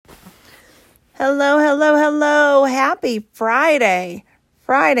Hello, hello, hello. Happy Friday.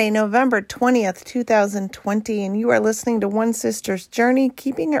 Friday, November 20th, 2020, and you are listening to One Sister's Journey,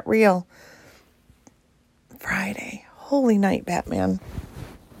 Keeping It Real. Friday. Holy night, Batman.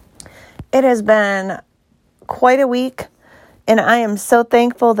 It has been quite a week, and I am so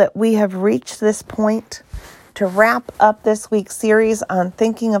thankful that we have reached this point to wrap up this week's series on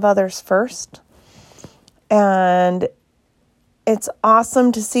thinking of others first. And it's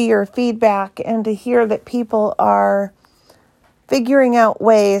awesome to see your feedback and to hear that people are figuring out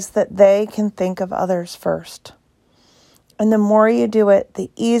ways that they can think of others first. And the more you do it, the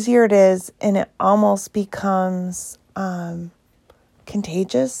easier it is, and it almost becomes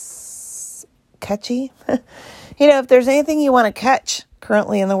contagious, catchy. If there's anything you want to catch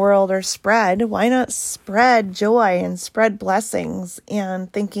currently in the world or spread, why not spread joy and spread blessings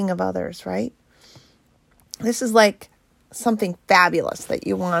and thinking of others, right? This is like something fabulous that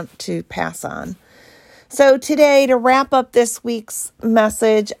you want to pass on. So today, to wrap up this week's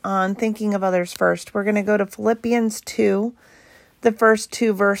message on thinking of others first, we're going to go to Philippians 2, the first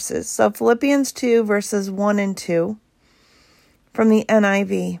two verses. So Philippians 2, verses 1 and 2 from the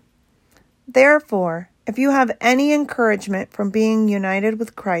NIV. Therefore, if you have any encouragement from being united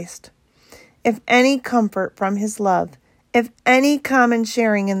with Christ, if any comfort from his love, if any common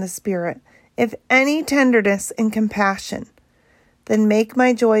sharing in the Spirit, if any tenderness and compassion, then make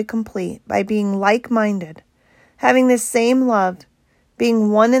my joy complete by being like-minded, having the same love,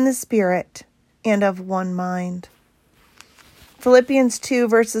 being one in the Spirit, and of one mind. Philippians 2,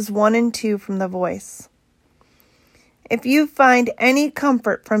 verses 1 and 2 from the Voice. If you find any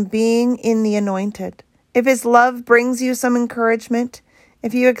comfort from being in the Anointed, if his love brings you some encouragement,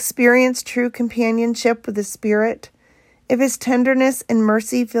 if you experience true companionship with the Spirit, if his tenderness and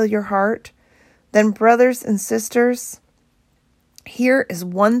mercy fill your heart, then brothers and sisters, here is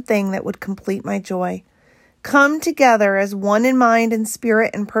one thing that would complete my joy. Come together as one in mind and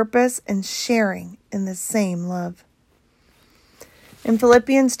spirit and purpose and sharing in the same love. In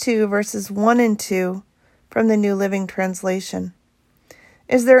Philippians 2, verses 1 and 2 from the New Living Translation.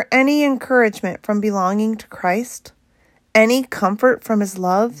 Is there any encouragement from belonging to Christ? Any comfort from his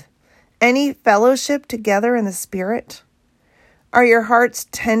love? Any fellowship together in the Spirit? Are your hearts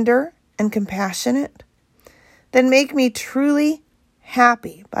tender and compassionate? Then make me truly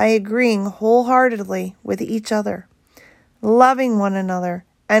happy by agreeing wholeheartedly with each other, loving one another,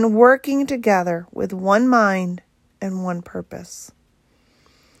 and working together with one mind and one purpose.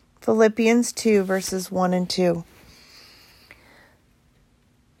 Philippians 2, verses 1 and 2.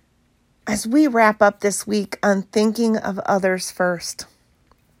 As we wrap up this week on thinking of others first,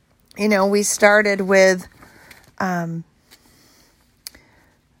 we started with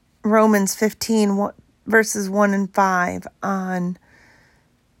Romans 15, verses 1 and 5 on,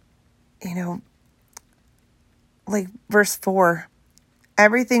 like verse 4.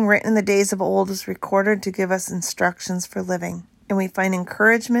 Everything written in the days of old is recorded to give us instructions for living. And we find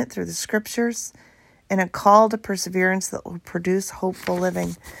encouragement through the scriptures and a call to perseverance that will produce hopeful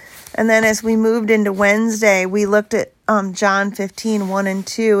living. And then as we moved into Wednesday, we looked at John 15, 1 and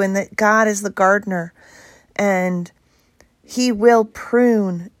 2, and that God is the gardener. And he will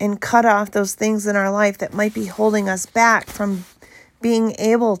prune and cut off those things in our life that might be holding us back from being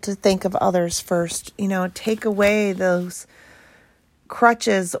able to think of others first. Take away those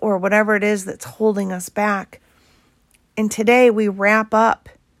crutches or whatever it is that's holding us back. And today we wrap up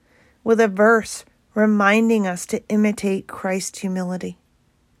with a verse reminding us to imitate Christ's humility.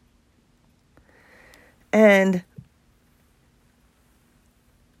 And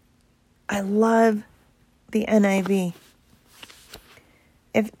I love the NIV.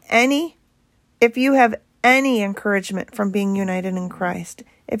 If you have any encouragement from being united in Christ,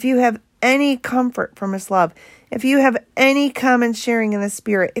 if you have any comfort from his love, if you have any common sharing in the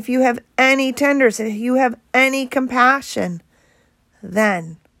Spirit, if you have any tenderness, if you have any compassion,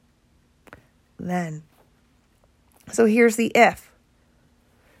 then. So here's the if.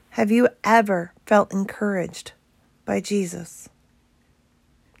 Have you ever felt encouraged by Jesus?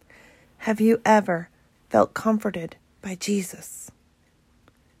 Have you ever felt comforted by Jesus?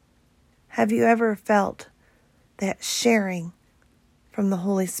 Have you ever felt that sharing from the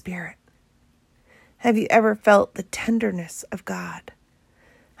Holy Spirit? Have you ever felt the tenderness of God?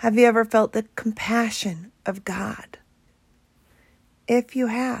 Have you ever felt the compassion of God? If you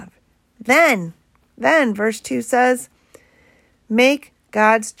have, then verse 2 says, make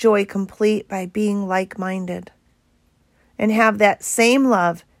God's joy complete by being like-minded and have that same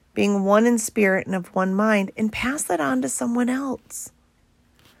love, being one in spirit and of one mind, and pass that on to someone else.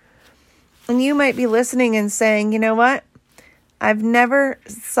 And you might be listening and saying, you know what? I've never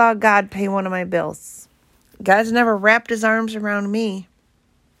saw God pay one of my bills. God's never wrapped his arms around me.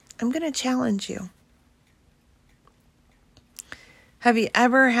 I'm going to challenge you. Have you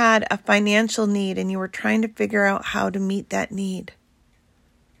ever had a financial need and you were trying to figure out how to meet that need?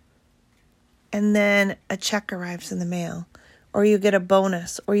 And then a check arrives in the mail, or you get a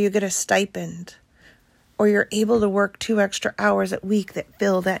bonus, or you get a stipend, or you're able to work 2 extra hours a week that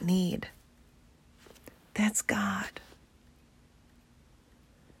fill that need. That's God.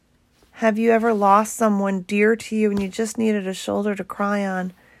 Have you ever lost someone dear to you and you just needed a shoulder to cry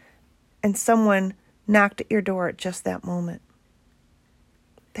on, and someone knocked at your door at just that moment?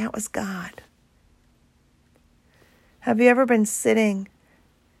 That was God. Have you ever been sitting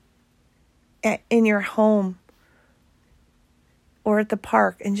in your home or at the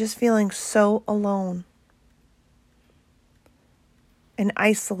park and just feeling so alone and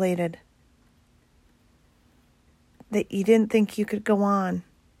isolated that you didn't think you could go on?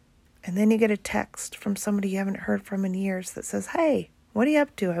 And then you get a text from somebody you haven't heard from in years that says, "Hey, what are you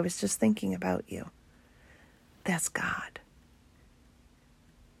up to? I was just thinking about you." That's God.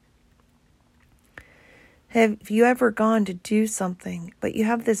 Have you ever gone to do something, but you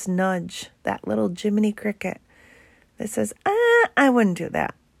have this nudge, that little Jiminy Cricket that says, I wouldn't do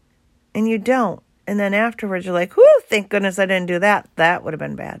that. And you don't. And then afterwards you're like, whew, thank goodness I didn't do that. That would have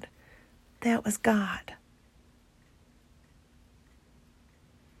been bad. That was God.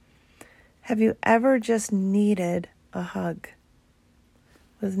 Have you ever just needed a hug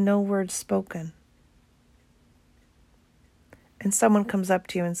with no words spoken? And someone comes up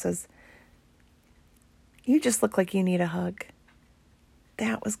to you and says, "You just look like you need a hug."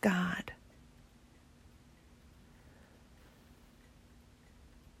 That was God.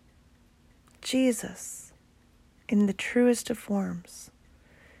 Jesus, in the truest of forms,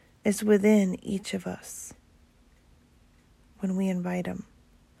 is within each of us when we invite him.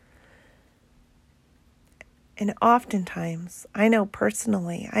 And oftentimes, I know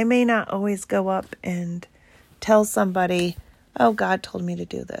personally, I may not always go up and tell somebody, "Oh, God told me to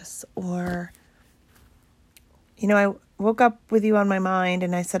do this," or, I woke up with you on my mind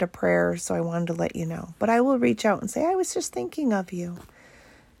and I said a prayer, so I wanted to let you know. But I will reach out and say, "I was just thinking of you."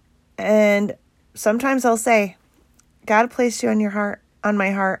 And sometimes I'll say, "God placed you on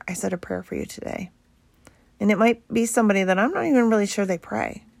my heart. I said a prayer for you today." And it might be somebody that I'm not even really sure they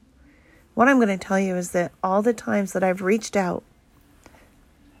pray. What I'm going to tell you is that all the times that I've reached out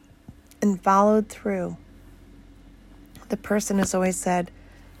and followed through, the person has always said,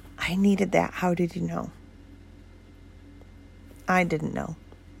 "I needed that. How did you know?" I didn't know,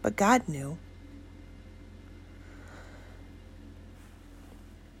 but God knew.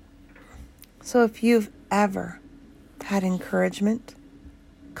 So if you've ever had encouragement,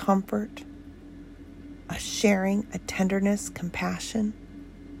 comfort, a sharing, a tenderness, compassion,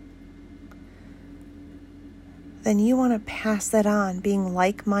 then you want to pass that on, being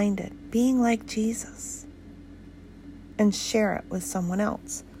like-minded, being like Jesus, and share it with someone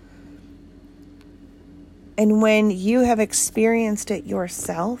else. And when you have experienced it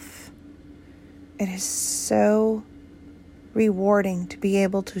yourself, it is so rewarding to be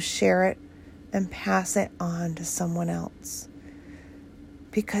able to share it and pass it on to someone else.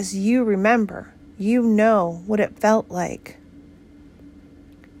 Because you remember, you know what it felt like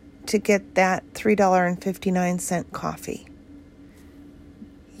to get that $3.59 coffee.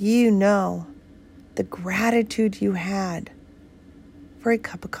 You know the gratitude you had for a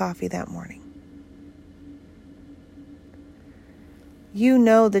cup of coffee that morning. You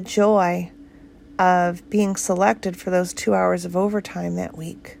know the joy of being selected for those 2 hours of overtime that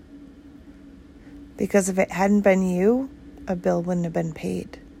week. Because if it hadn't been you, a bill wouldn't have been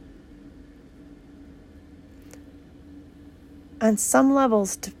paid. On some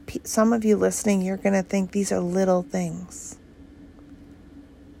levels, to some of you listening, you're going to think these are little things.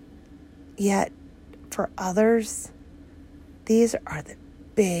 Yet, for others, these are the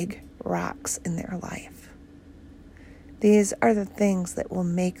big rocks in their life. These are the things that will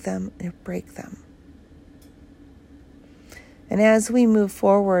make them or break them. And as we move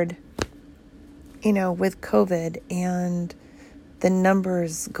forward, with COVID and the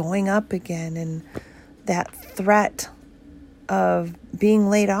numbers going up again and that threat of being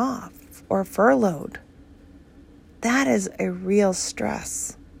laid off or furloughed, that is a real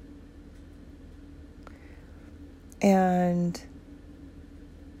stress. And,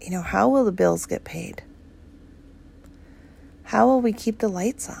 how will the bills get paid? How will we keep the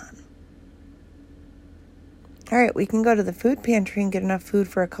lights on? All right, we can go to the food pantry and get enough food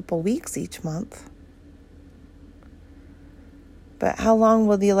for a couple weeks each month. But how long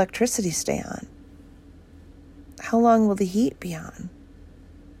will the electricity stay on? How long will the heat be on?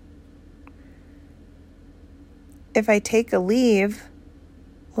 If I take a leave,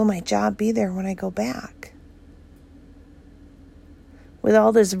 will my job be there when I go back? With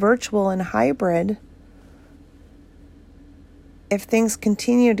all this virtual and hybrid, if things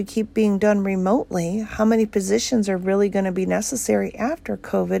continue to keep being done remotely, how many positions are really going to be necessary after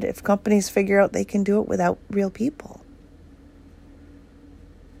COVID if companies figure out they can do it without real people?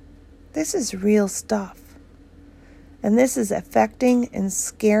 This is real stuff. And this is affecting and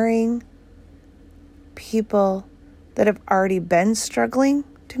scaring people that have already been struggling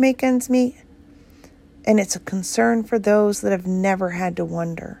to make ends meet. And it's a concern for those that have never had to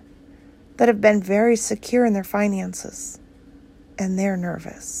wonder, that have been very secure in their finances, and they're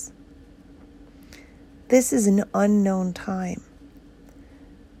nervous. This is an unknown time.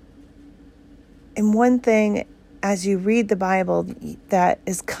 And one thing, as you read the Bible, that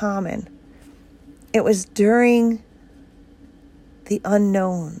is common, it was during the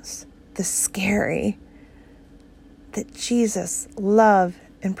unknowns, the scary, that Jesus' love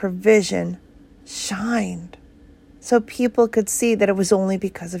and provision shined so people could see that it was only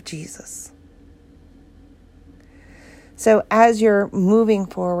because of Jesus. So as you're moving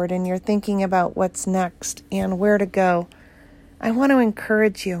forward and you're thinking about what's next and where to go, I want to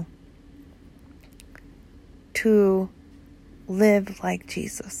encourage you to live like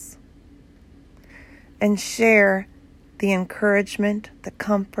Jesus and share the encouragement, the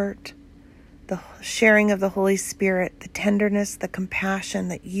comfort, the sharing of the Holy Spirit, the tenderness, the compassion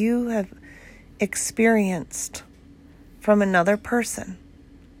that you have experienced from another person,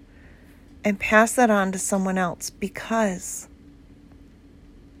 and pass that on to someone else, because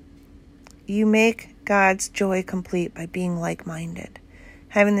you make God's joy complete by being like-minded,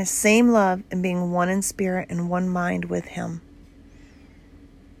 having the same love and being one in spirit and one mind with Him.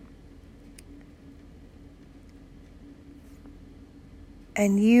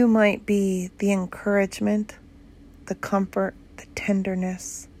 And you might be the encouragement, the comfort, the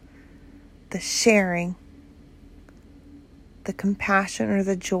tenderness, the sharing, the compassion or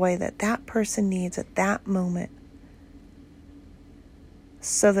the joy that that person needs at that moment,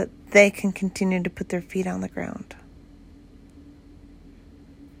 so that they can continue to put their feet on the ground.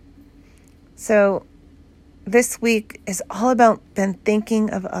 So this week is all about been thinking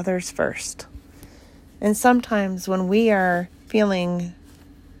of others first. And sometimes when we are feeling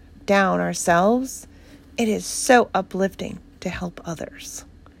down ourselves, it is so uplifting to help others.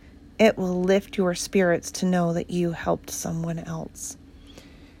 It will lift your spirits to know that you helped someone else.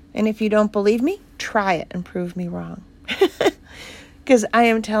 And if you don't believe me, try it and prove me wrong. Because I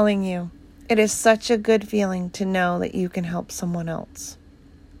am telling you, it is such a good feeling to know that you can help someone else.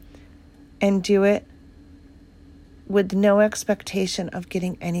 And do it with no expectation of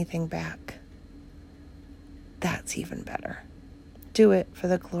getting anything back. That's even better. Do it for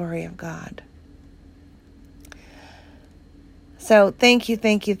the glory of God. So thank you.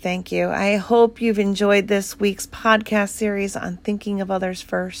 I hope you've enjoyed this week's podcast series on thinking of others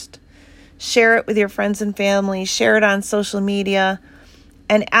first. Share it with your friends and family. Share it on social media.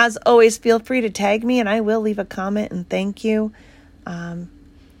 And as always, feel free to tag me and I will leave a comment and thank you.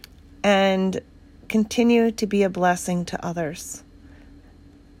 And continue to be a blessing to others,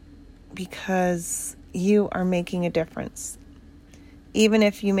 because you are making a difference. Even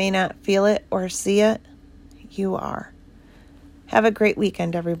if you may not feel it or see it, you are. Have a great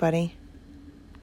weekend, everybody.